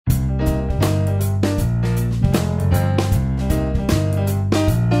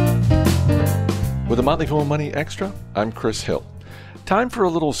the Motley Fool Money Extra, I'm Chris Hill. Time for a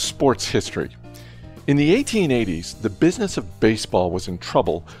little sports history. In the 1880s, the business of baseball was in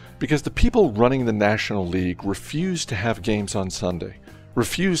trouble because the people running the National League refused to have games on Sunday,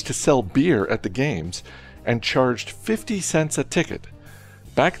 refused to sell beer at the games, and charged 50 cents a ticket.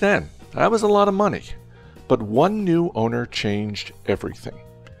 Back then, that was a lot of money. But one new owner changed everything.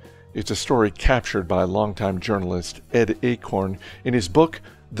 It's a story captured by longtime journalist Ed Achorn in his book,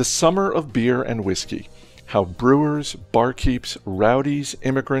 The Summer of Beer and Whiskey: How Brewers, Barkeeps, Rowdies,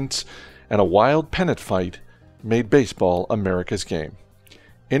 Immigrants, and a Wild Pennant Fight Made Baseball America's Game.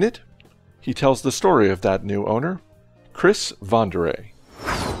 In it, he tells the story of that new owner, Chris Vonderay.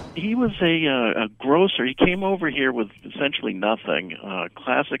 He was a grocer. He came over here with essentially nothing.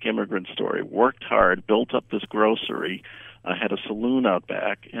 Classic immigrant story. Worked hard, built up this grocery, had a saloon out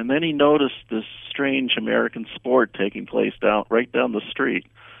back, and then he noticed this strange American sport taking place right down the street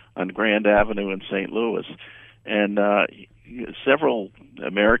on Grand Avenue in St. Louis. And several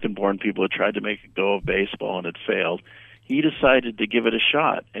American-born people had tried to make a go of baseball and had failed. He decided to give it a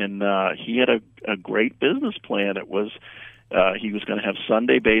shot, and he had a great business plan. It was he was going to have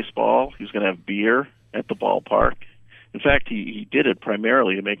Sunday baseball. He was going to have beer at the ballpark. In fact, he did it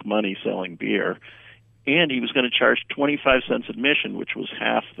primarily to make money selling beer. And he was going to charge 25 cents admission, which was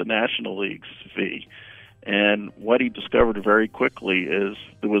half the National League's fee. And what he discovered very quickly is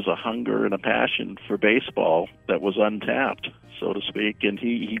there was a hunger and a passion for baseball that was untapped, so to speak. And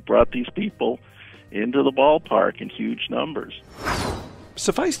he brought these people into the ballpark in huge numbers.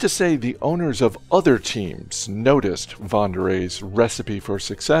 Suffice to say, the owners of other teams noticed Vonderay's recipe for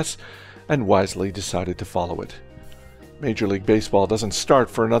success and wisely decided to follow it. Major League Baseball doesn't start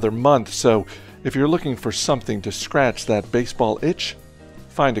for another month, so if you're looking for something to scratch that baseball itch,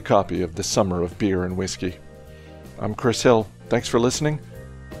 find a copy of The Summer of Beer and Whiskey. I'm Chris Hill. Thanks for listening.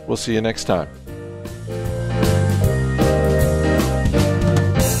 We'll see you next time.